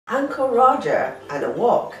Uncle Roger and a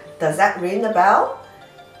wok. Does that ring a bell?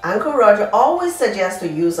 Uncle Roger always suggests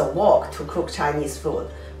to use a wok to cook Chinese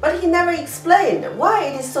food, but he never explained why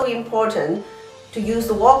it is so important to use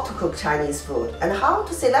the wok to cook Chinese food and how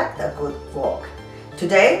to select a good wok.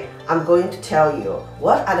 Today, I'm going to tell you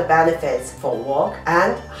what are the benefits for wok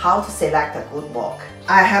and how to select a good wok.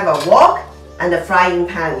 I have a wok and a frying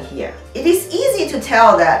pan here. It is easy to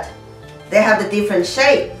tell that they have the different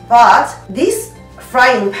shape, but this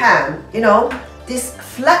frying pan, this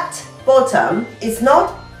flat bottom is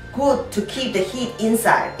not good to keep the heat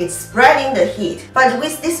inside. It's spreading the heat. But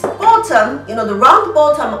with this bottom, the round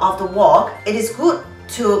bottom of the wok, it is good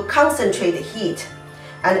to concentrate the heat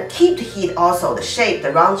and keep the heat also, the shape,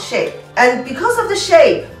 the round shape. And because of the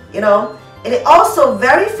shape, it is also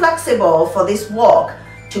very flexible for this wok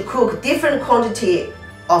to cook different quantity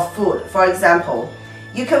of food. For example,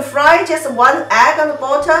 you can fry just one egg on the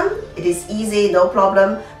bottom. It is easy, no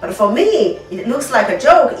problem. But for me, it looks like a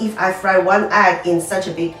joke if I fry one egg in such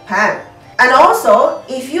a big pan. And also,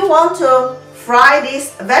 if you want to fry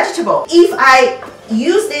this vegetable, if I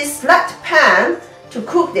use this flat pan to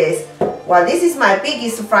cook this, well, this is my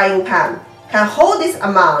biggest frying pan. Can hold this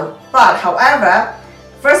amount, but however,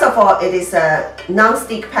 first of all, it is a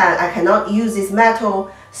non-stick pan. I cannot use this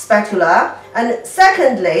metal spatula. And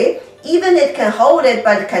secondly, even it can hold it,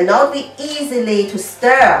 but it cannot be easily to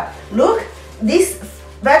stir. Look, these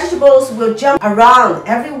vegetables will jump around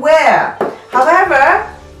everywhere.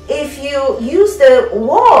 However, if you use the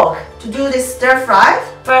wok to do this stir fry,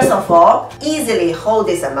 first of all, easily hold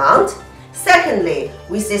this amount. Secondly,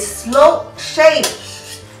 with this slow shape,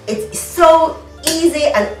 it's so easy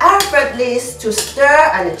and effortless to stir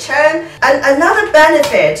and churn. And another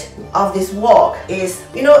benefit of this wok is,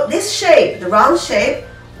 this shape, the round shape,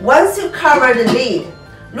 once you cover the lid,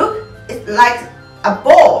 look, it's like a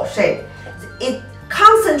ball shape. It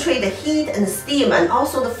concentrates the heat and steam and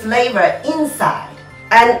also the flavor inside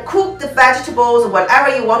and cook the vegetables,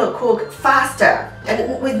 whatever you want to cook, faster.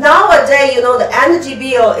 And with nowadays, the energy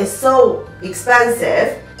bill is so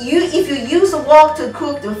expensive. If you use a wok to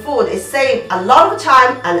cook the food, it saves a lot of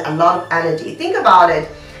time and a lot of energy. Think about it.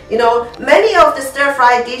 Many of the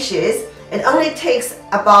stir-fry dishes, it only takes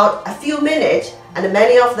about a few minutes, and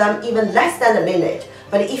many of them even less than a minute.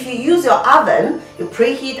 But if you use your oven, you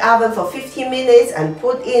preheat oven for 15 minutes and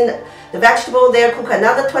put in the vegetable there, cook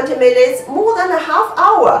another 20 minutes, more than a half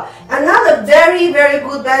hour. Another very, very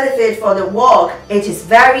good benefit for the wok, it is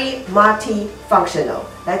very multifunctional.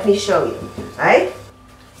 Let me show you, right?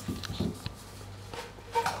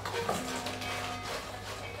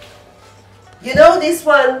 This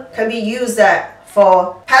one can be used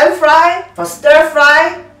for pan fry, for stir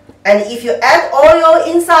fry, and if you add oil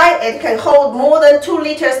inside, it can hold more than 2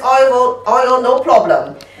 liters oil, no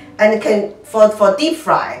problem. And it can for deep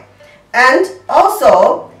fry. And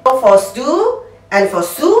also for stew and for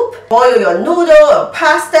soup, boil your noodle or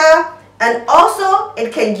pasta. And also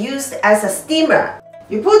it can use as a steamer.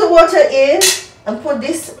 You put the water in and put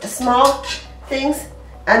these small things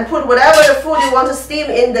and put whatever the food you want to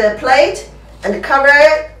steam in the plate and cover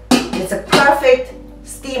it. It's a perfect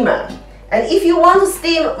steamer. And if you want to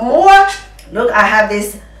steam more, look, I have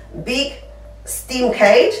this big steam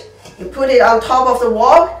cage. You put it on top of the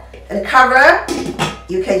wok and cover.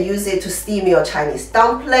 You can use it to steam your Chinese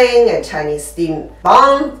dumpling and Chinese steamed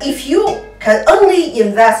bun. If you can only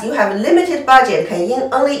invest, you have a limited budget,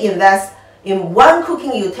 can only invest in one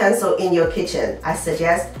cooking utensil in your kitchen, I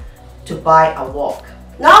suggest to buy a wok.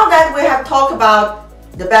 Now that we have talked about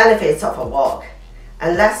the benefits of a wok,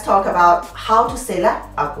 and let's talk about how to select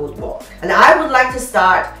a good wok. And I would like to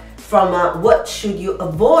start from what should you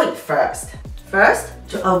avoid first. First,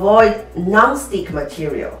 to avoid non-stick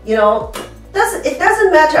material. It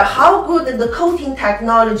doesn't matter how good the coating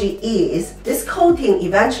technology is, this coating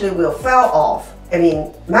eventually will fall off.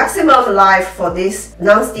 Maximum life for this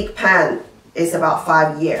non-stick pan is about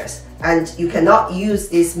 5 years. And you cannot use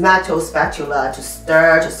this metal spatula to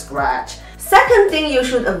stir, to scratch. Second thing you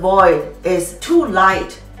should avoid is too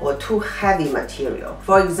light or too heavy material.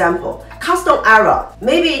 For example, cast iron.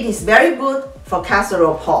 Maybe it is very good for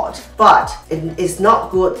casserole pot, but it is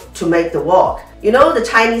not good to make the wok. The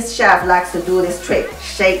Chinese chef likes to do this trick,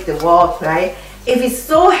 shake the wok, right? If it's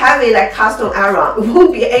so heavy like cast iron, you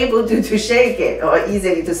won't be able to shake it or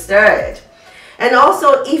easily to stir it. And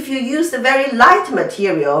also, if you use a very light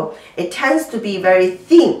material, it tends to be very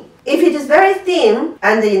thin. If it is very thin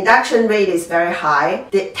and the induction rate is very high,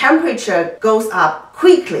 the temperature goes up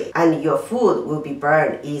quickly and your food will be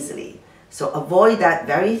burned easily. So avoid that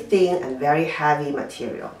very thin and very heavy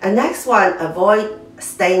material. And next one, avoid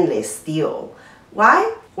stainless steel.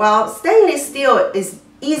 Why? Well, stainless steel is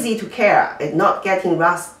easy to care, it's not getting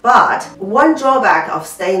rust. But one drawback of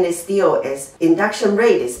stainless steel is induction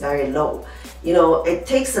rate is very low. You know, it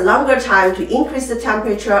takes a longer time to increase the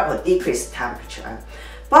temperature or decrease the temperature.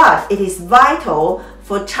 But it is vital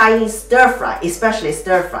for Chinese stir fry, especially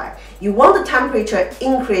stir fry. You want the temperature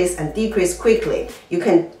increase and decrease quickly. You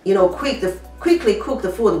can, you know, quickly cook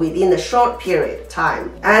the food within a short period of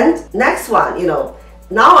time. And next one, you know,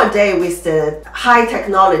 nowadays with the high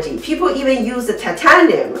technology, people even use the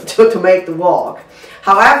titanium to make the wok.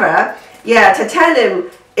 However, yeah,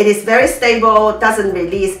 titanium, it is very stable, doesn't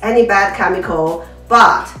release any bad chemical,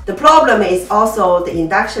 but the problem is also the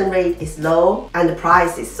induction rate is low and the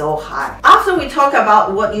price is so high. After we talk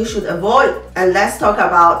about what you should avoid, and let's talk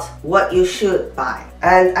about what you should buy.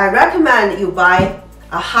 And I recommend you buy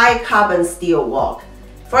a high carbon steel wok.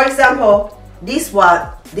 For example, this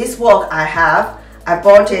wok I have, I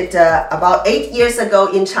bought it about 8 years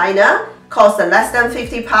ago in China, cost less than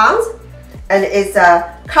 50 pounds. And it's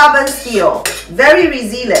a carbon steel, very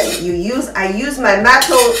resilient. I use my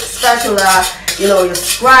metal spatula, you know, you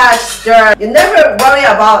scratch, stir. You never worry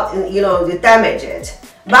about, you know, you damage it.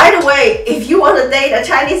 By the way, if you want to date a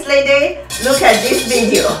Chinese lady, look at this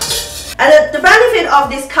video. And the benefit of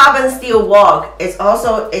this carbon steel wok is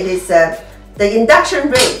also, the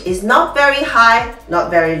induction rate is not very high,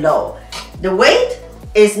 not very low. The weight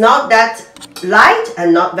is not that light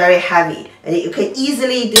and not very heavy. And you can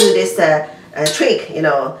easily do this trick, you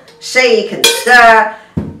know, shake and stir.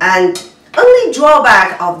 And only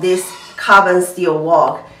drawback of this carbon steel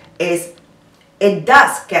wok is it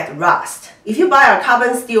does get rust. If you buy a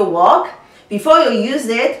carbon steel wok, before you use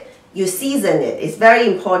it, you season it. It's very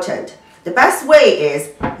important. The best way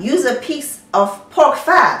is use a piece of pork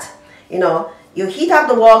fat. You know, you heat up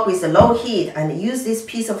the wok with a low heat and use this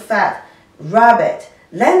piece of fat, rub it.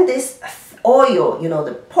 Let this oil, you know,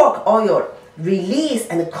 the pork oil, release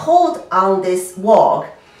and coat on this wok,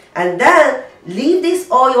 and then leave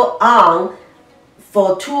this oil on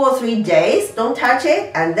for 2 or 3 days. Don't touch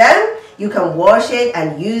it, and then you can wash it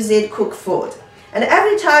and use it, cook food. And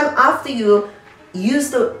every time after you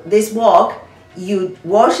use this wok, you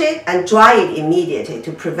wash it and dry it immediately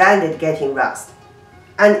to prevent it getting rust.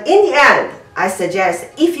 And in the end, I suggest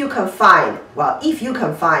if you can find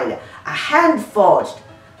a hand-forged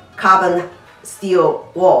carbon steel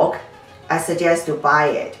wok, I suggest to buy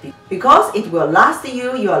it because it will last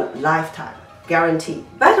you your lifetime, guaranteed.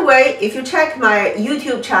 By the way, if you check my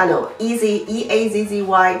YouTube channel, Easy,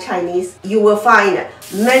 E-A-Z-Z-Y Chinese, you will find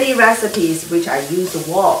many recipes which I use the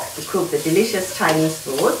wok to cook the delicious Chinese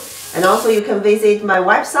food. And also you can visit my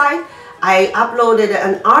website. I uploaded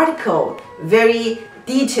an article, very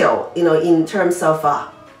detailed, you know, in terms of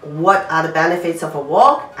what are the benefits of a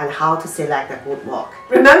wok and how to select a good wok.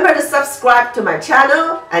 Remember to subscribe to my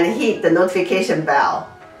channel and hit the notification bell.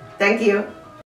 Thank you.